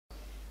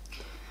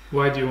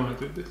Why do you want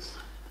to do this?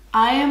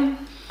 I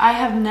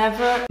have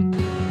never...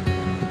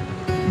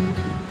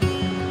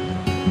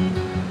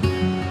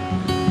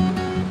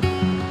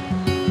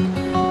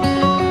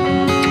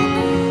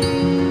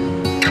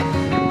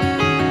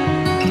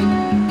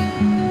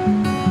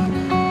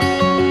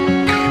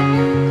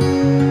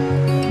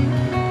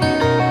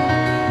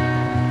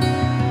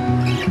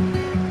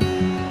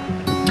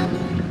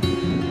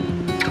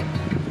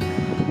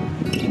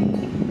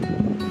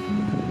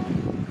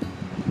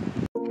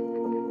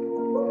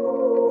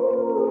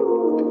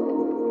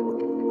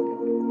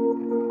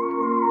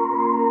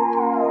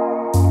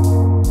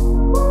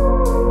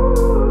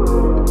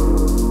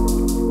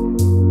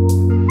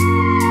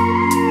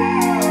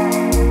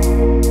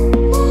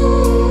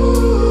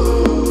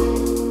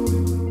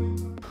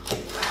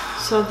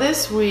 So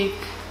this week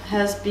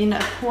has been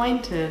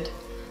appointed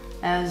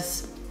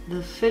as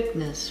the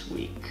fitness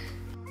week.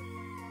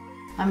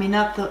 I mean,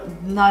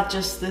 not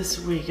just this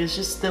week. It's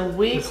just the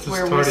week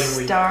where we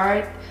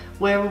start,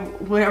 where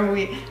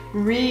we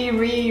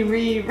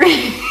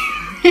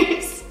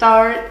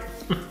restart.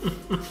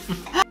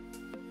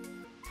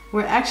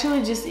 We're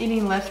actually just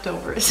eating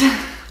leftovers.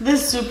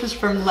 This soup is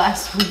from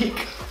last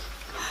week.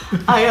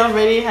 I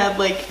already had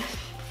like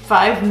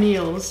 5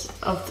 meals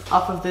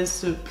off of this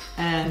soup,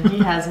 and he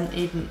hasn't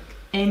eaten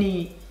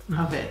any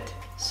of it.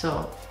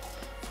 So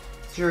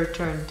it's your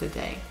turn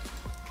today.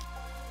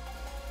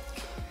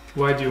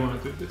 Why do you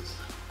want to do this?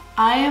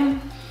 I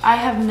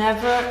have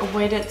never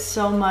waited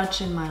so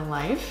much in my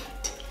life.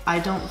 I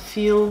don't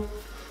feel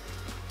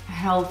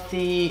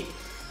healthy.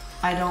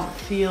 I don't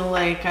feel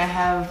like I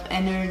have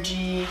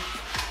energy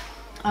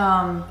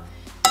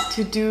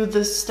to do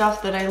the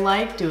stuff that I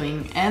like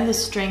doing, and the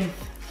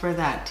strength for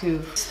that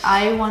too.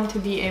 I want to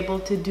be able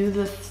to do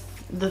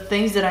the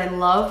things that I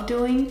love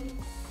doing.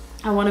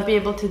 I want to be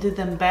able to do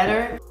them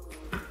better.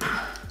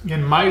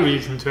 And my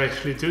reason to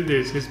actually do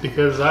this is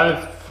because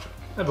I've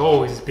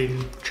always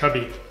been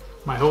chubby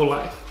my whole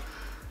life.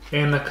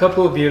 And a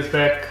couple of years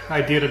back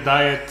I did a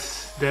diet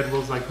that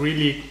was like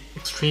really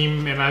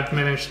extreme, and I've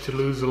managed to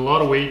lose a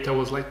lot of weight. I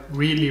was like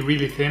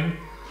really thin.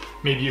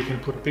 Maybe you can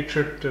put a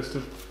picture just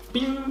to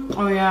bing.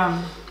 Oh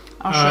yeah,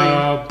 I'll show you.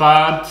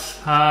 But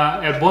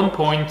at one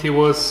point it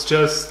was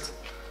just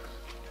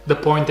the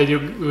point that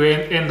you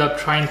end up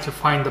trying to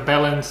find the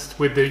balance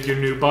with your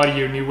new body,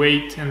 your new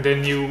weight, and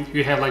then you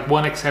have like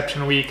 1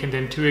 exception a week and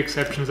then 2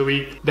 exceptions a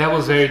week. That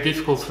was very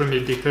difficult for me,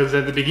 because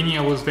at the beginning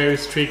I was very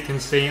strict in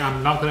saying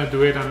I'm not gonna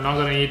do it, I'm not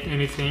gonna eat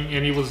anything,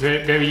 and it was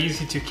very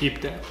easy to keep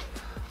that.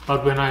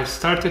 But when I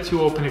started to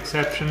open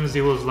exceptions,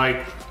 it was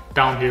like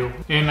downhill,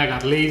 and I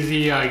got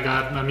lazy. I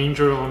got an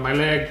injury on my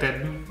leg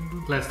that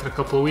lasted a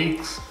couple of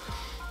weeks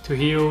to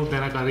heal.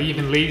 Then I got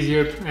even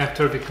lazier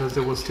after, because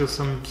there was still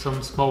some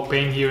small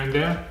pain here and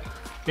there,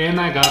 and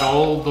I got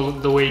all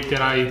the weight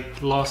that I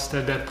lost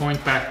at that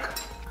point back.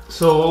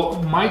 So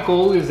my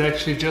goal is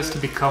actually just to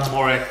become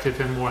more active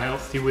and more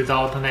healthy,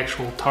 without an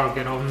actual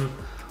target on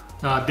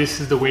this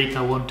is the weight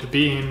I want to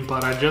be in,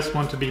 but I just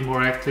want to be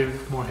more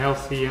active, more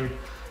healthy, and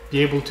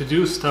be able to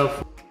do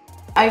stuff.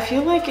 I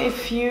feel like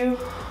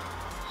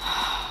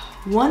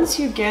once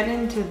you get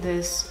into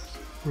this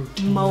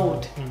routine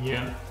mode,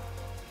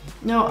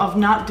 of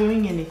not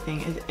doing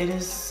anything,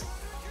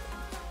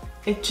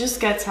 it just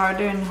gets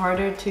harder and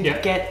harder to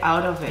get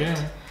out of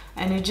it.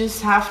 And you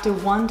just have to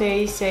one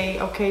day say,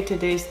 okay,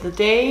 today's the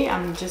day,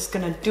 I'm just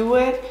gonna do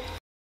it.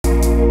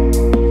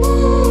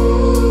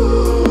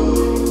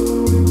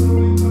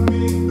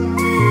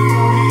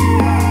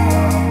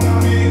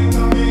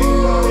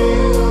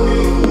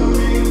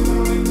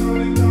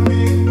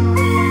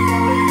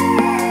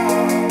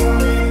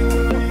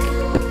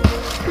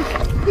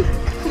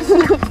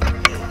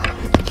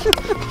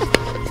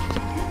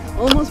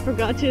 Almost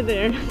forgot you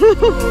there.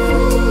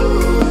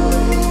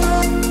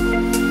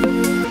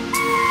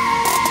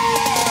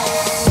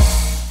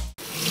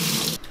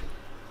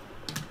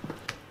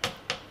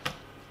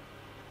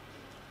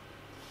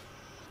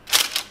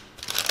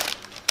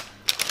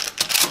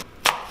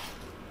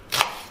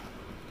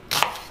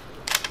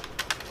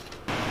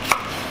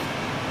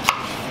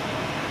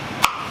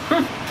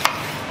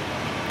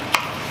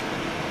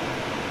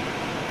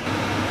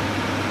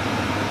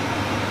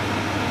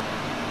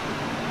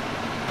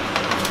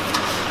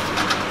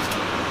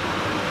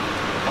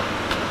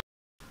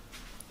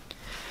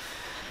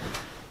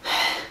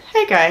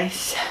 Hey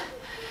guys,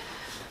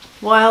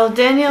 while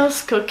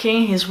Daniel's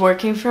cooking, he's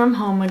working from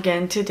home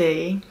again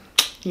today.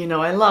 You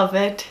know I love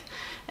it.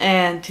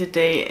 And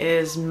today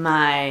is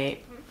my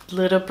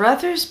little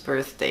brother's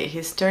birthday.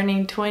 He's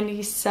turning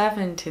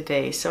 27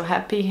 today, so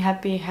happy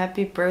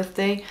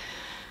birthday,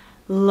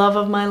 love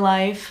of my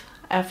life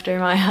after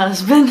my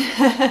husband.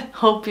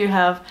 Hope you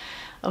have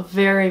a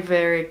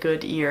very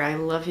good year. I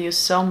love you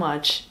so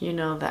much, you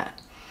know that.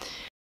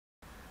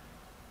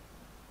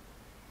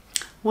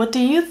 What do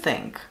you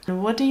think?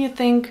 What do you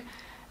think?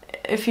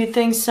 If you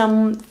think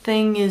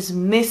something is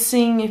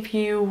missing, if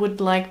you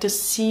would like to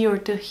see or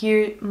to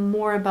hear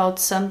more about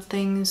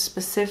something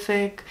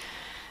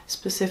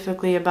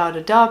specifically about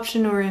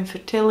adoption or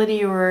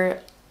infertility,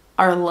 or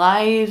our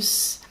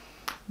lives?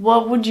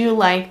 What would you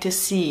like to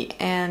see?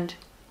 And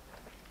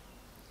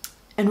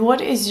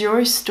what is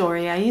your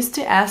story? I used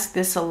to ask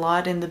this a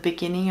lot in the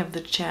beginning of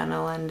the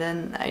channel, and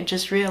then I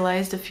just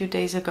realized a few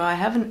days ago I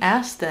haven't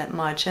asked that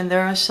much, and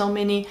there are so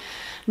many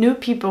new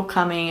people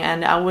coming,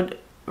 and I would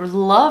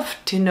love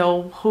to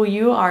know who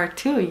you are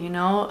too, you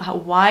know.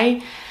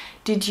 Why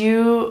did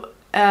you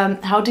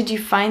how did you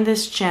find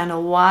this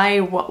channel? Why?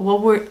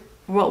 What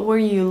were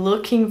you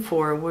looking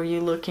for? Were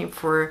you looking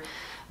for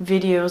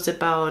videos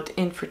about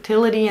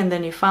infertility and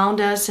then you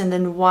found us? And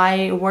then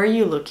why were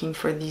you looking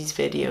for these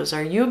videos?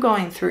 Are you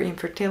going through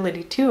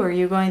infertility too? Are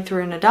you going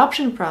through an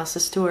adoption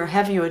process too? Or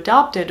have you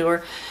adopted?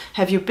 Or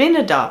have you been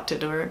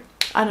adopted? Or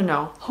I don't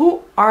know.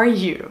 Who are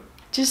you?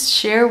 Just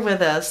share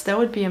with us. That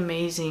would be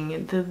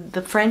amazing.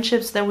 The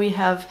friendships that we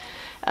have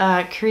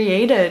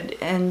created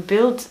and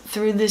built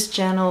through this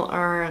channel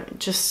are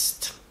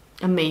just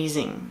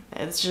amazing.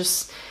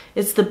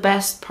 It's the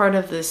best part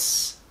of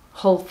this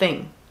whole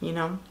thing, you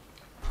know.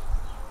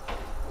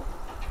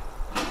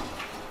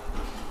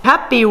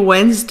 Happy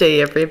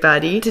Wednesday,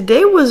 everybody.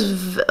 Today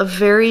was a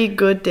very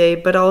good day,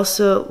 but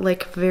also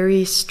like a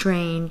very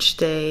strange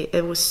day.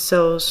 It was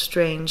so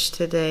strange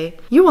today.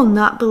 You will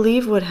not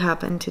believe what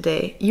happened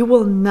today. You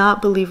will not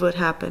believe what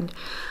happened.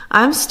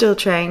 I'm still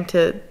trying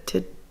to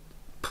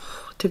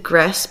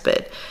grasp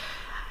it.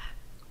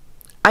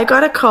 I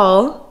got a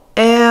call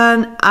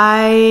and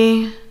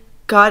I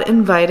got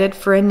invited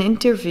for an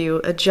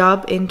interview, a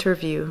job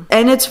interview.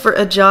 And it's for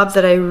a job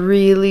that I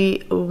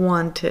really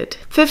wanted.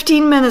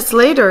 15 minutes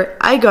later,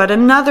 I got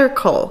another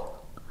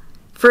call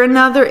for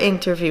another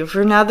interview,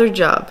 for another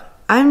job.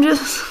 I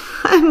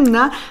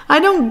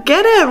don't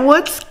get it.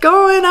 What's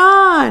going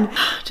on?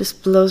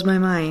 Just blows my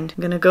mind.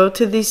 I'm gonna go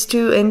to these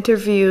 2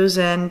 interviews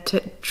and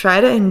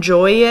try to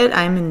enjoy it.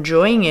 I'm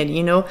enjoying it,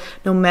 you know,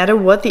 no matter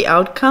what the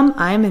outcome,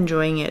 I'm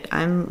enjoying it.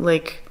 I'm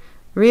like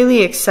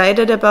really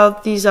excited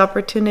about these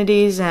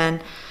opportunities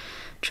and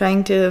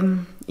trying to,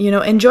 you know,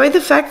 enjoy the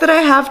fact that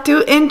I have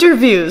 2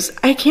 interviews.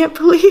 I can't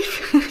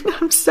believe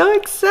it. I'm so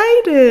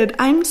excited.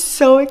 I'm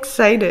so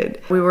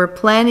excited. We were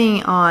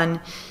planning on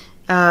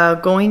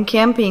going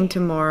camping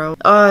tomorrow.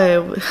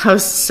 Oh, I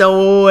was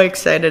so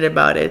excited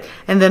about it.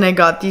 And then I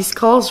got these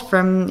calls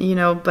from, you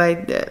know,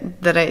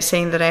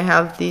 saying that I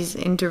have these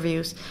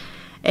interviews.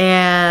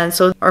 And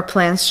so our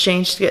plans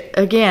changed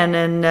again,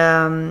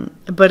 and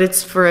but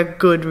it's for a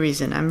good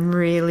reason. I'm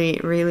really,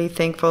 really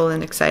thankful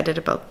and excited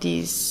about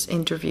these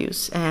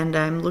interviews, and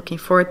I'm looking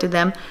forward to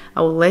them. I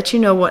will let you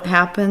know what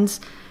happens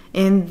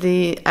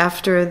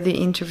after the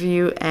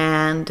interview,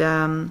 and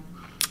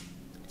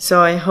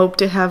so I hope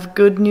to have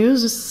good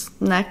news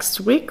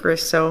next week or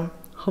so,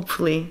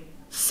 hopefully.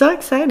 So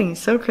exciting,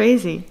 so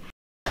crazy.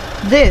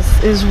 This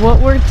is what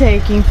we're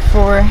taking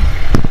for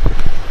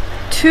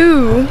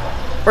 2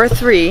 or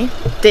 3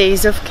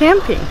 days of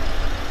camping.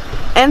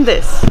 And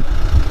this.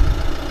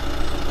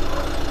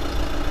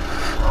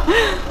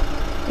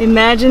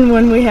 Imagine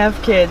when we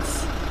have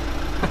kids.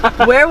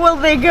 Where will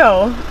they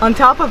go? On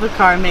top of the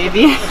car,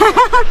 maybe.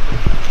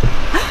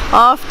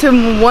 Off to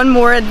one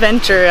more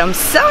adventure. I'm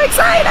so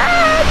excited!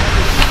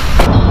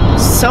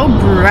 So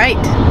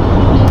bright.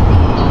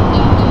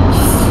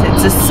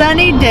 It's a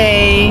sunny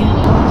day.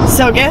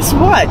 So guess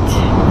what?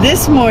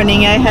 This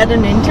morning I had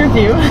an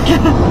interview.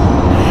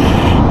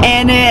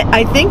 And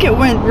I think it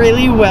went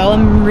really well.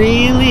 I'm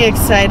really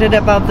excited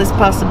about this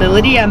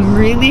possibility. I'm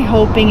really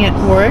hoping it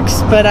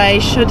works, but I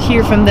should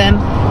hear from them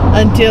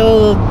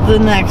until the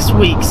next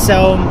week.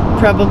 So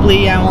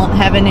probably I won't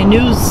have any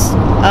news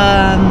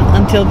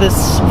until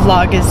this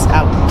vlog is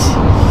out.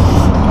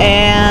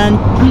 And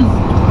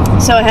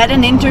so I had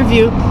an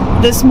interview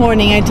this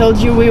morning. I told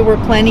you we were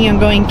planning on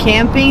going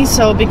camping,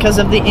 so because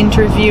of the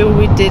interview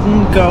we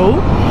didn't go.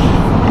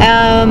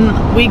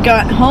 We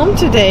got home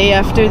today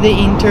after the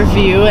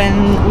interview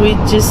and we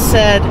just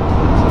said,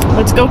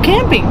 let's go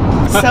camping.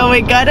 So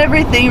we got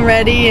everything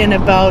ready in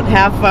about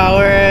half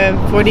hour,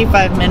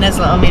 45 minutes.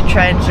 Let me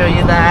try and show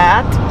you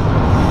that.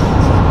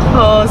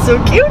 Oh, so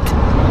cute.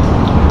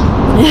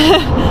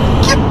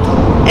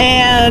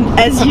 And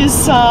as you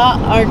saw,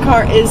 our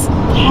car is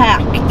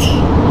packed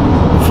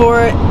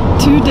for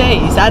 2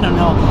 days. I don't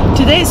know.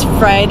 Today's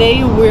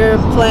Friday. We're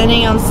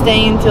planning on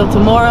staying until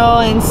tomorrow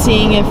and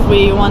seeing if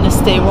we want to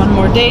stay one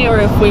more day or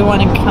if we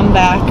want to come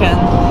back and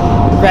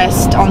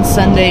rest on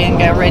Sunday and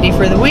get ready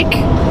for the week.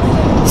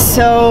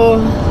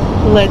 So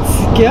let's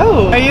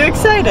go. Are you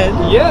excited?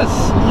 Yes.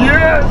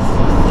 Yes.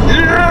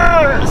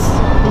 Yes.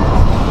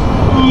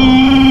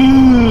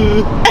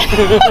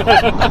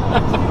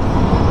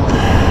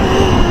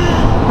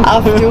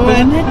 Off to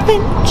an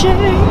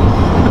adventure.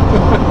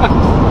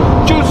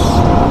 Juice.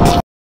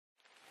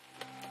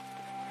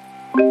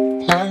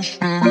 I'm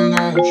standing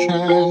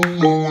outside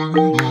my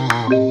window.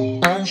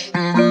 I'm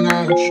standing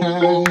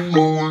outside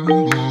my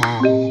window.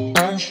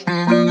 I'm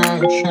standing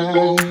outside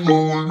my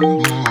window.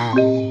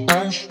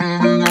 I'm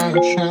standing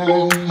outside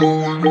my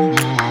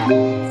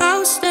window.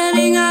 I'm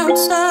standing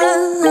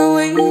outside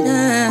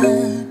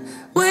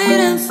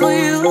waiting for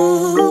you.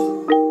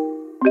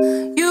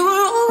 You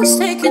were was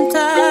taking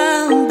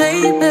time,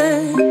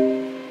 baby,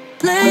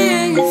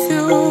 playing it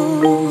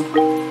through.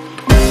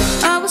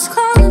 I was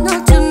calling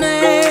out your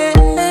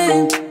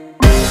name,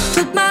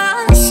 put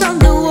my eyes on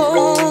the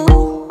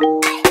wall.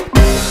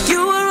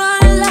 You were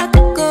running like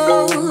a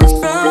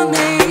ghost from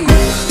me.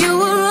 You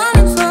were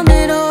running from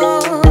it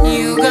all.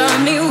 You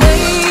got me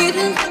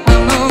waiting,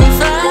 I'm on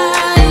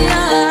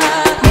fire.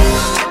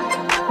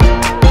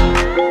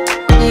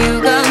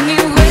 You got me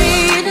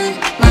waiting,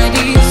 my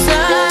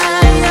desire.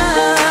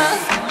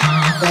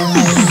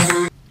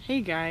 Hey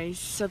guys,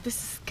 so this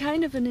is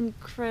kind of an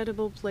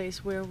incredible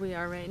place where we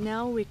are right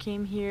now. We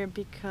came here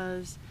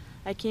because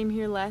I came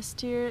here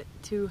last year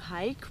to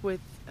hike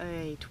with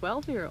a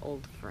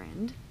 12-year-old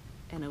friend,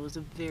 and it was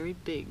a very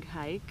big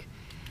hike,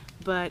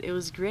 but it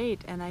was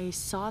great. And I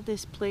saw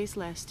this place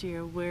last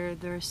year where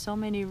there are so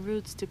many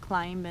routes to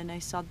climb, and I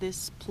saw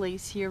this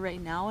place here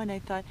right now, and I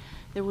thought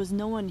there was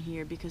no one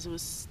here because it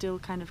was still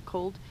kind of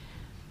cold.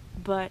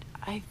 But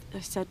I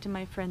said to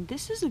my friend,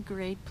 this is a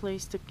great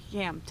place to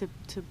camp, to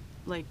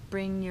like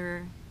bring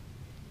your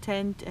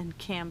tent and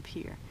camp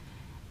here.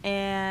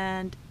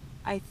 And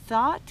I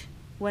thought,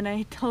 when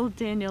I told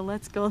Daniel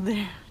let's go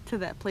there to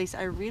that place,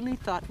 I really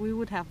thought we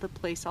would have the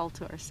place all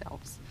to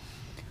ourselves.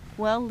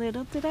 Well,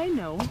 little did I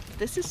know,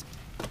 this is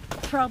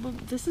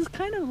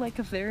kind of like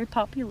a very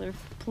popular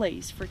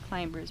place for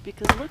climbers,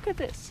 because look at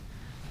this.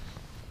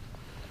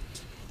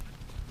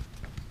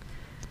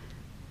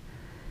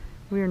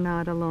 We're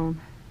not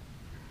alone.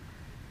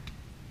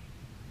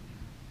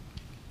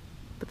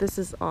 But this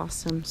is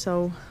awesome.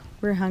 So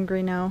we're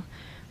hungry now.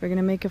 We're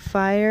gonna make a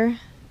fire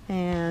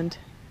and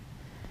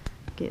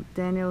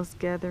Daniel's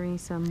gathering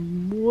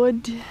some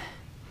wood.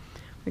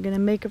 We're gonna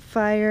make a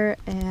fire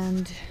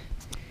and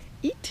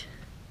eat.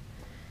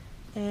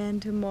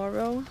 And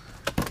tomorrow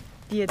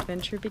the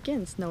adventure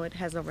begins. No, it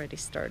has already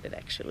started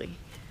actually.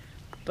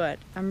 But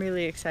I'm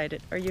really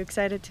excited. Are you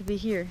excited to be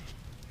here?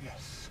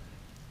 Yes.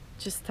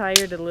 Just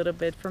tired a little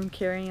bit from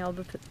carrying all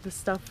the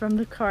stuff from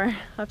the car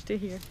up to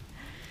here.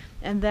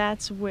 And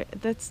that's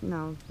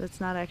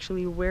not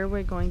actually where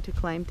we're going to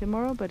climb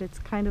tomorrow, but it's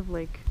kind of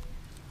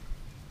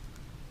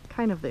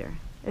there.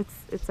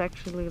 It's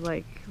actually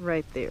like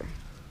right there.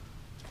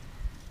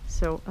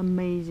 So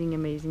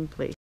amazing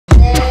place.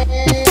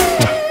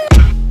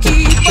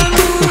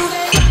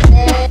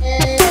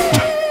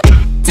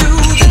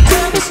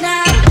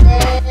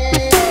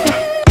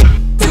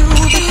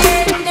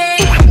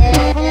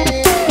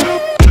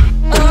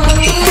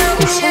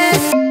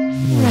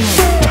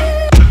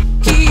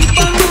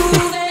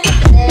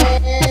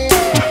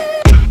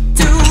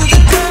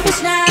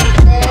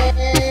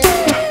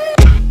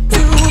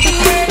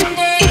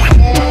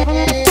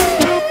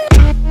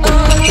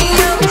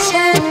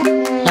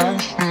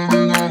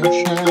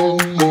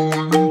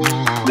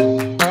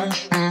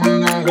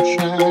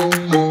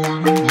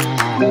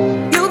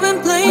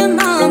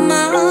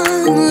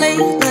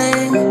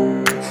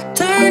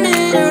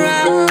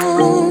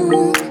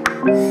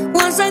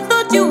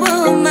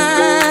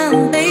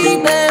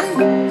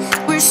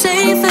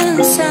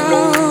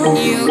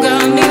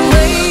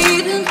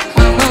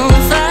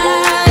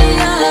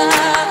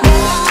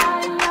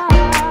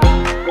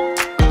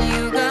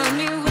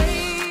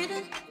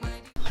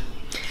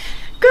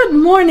 Good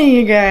morning,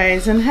 you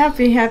guys, and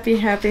happy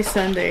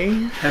Sunday.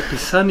 Happy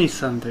sunny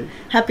Sunday.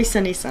 Happy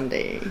sunny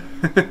Sunday.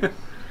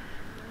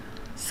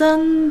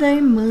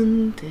 Sunday,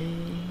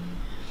 Monday.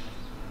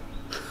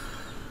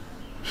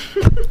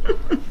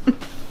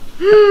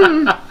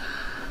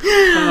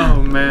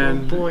 Oh man, oh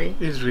boy,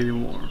 it's really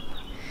warm.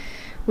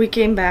 We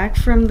came back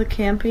from the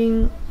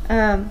camping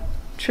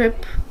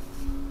trip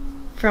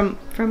from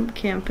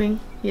camping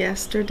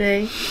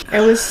yesterday. It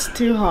was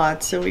too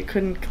hot, so we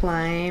couldn't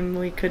climb,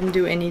 we couldn't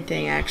do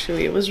anything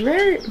actually. It was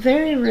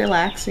very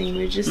relaxing.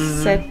 We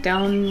just sat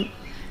down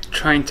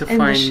trying to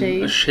find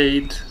a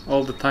shade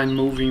all the time,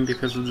 moving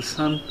because of the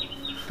sun.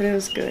 But it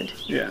was good.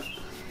 Yeah.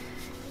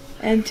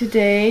 And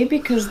today,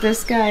 because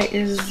this guy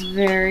is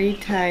very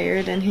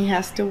tired and he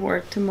has to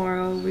work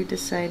tomorrow, we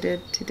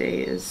decided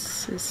today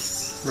is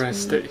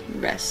rest day.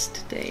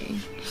 Rest day.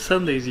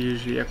 Sunday is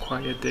usually a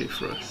quiet day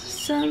for us.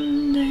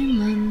 Sunday,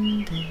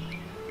 Monday.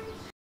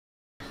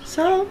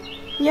 So,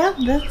 yeah,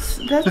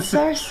 that's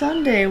our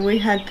Sunday. We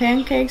had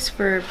pancakes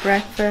for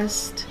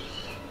breakfast.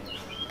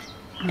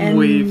 And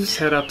we've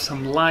set up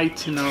some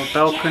lights in our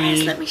balcony.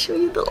 Yes, let me show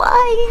you the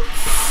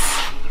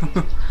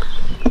lights.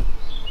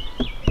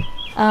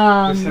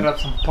 We set up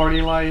some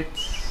party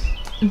lights.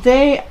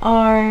 They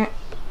are,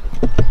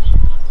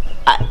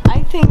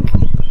 I think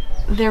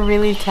they're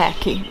really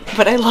tacky,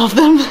 but I love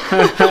them.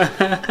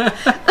 I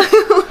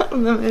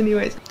love them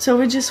anyways. So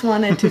we just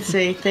wanted to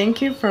say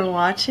thank you for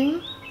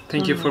watching.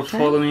 Thank you for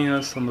following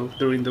us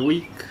during the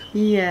week.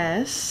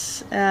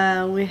 Yes,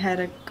 we had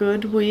a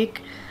good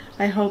week.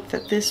 I hope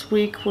that this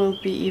week will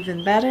be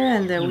even better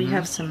and that we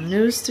have some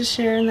news to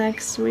share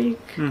next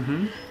week.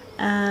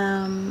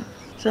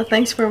 So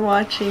thanks for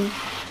watching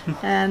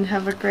and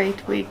have a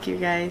great week, you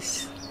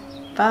guys.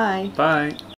 Bye. Bye.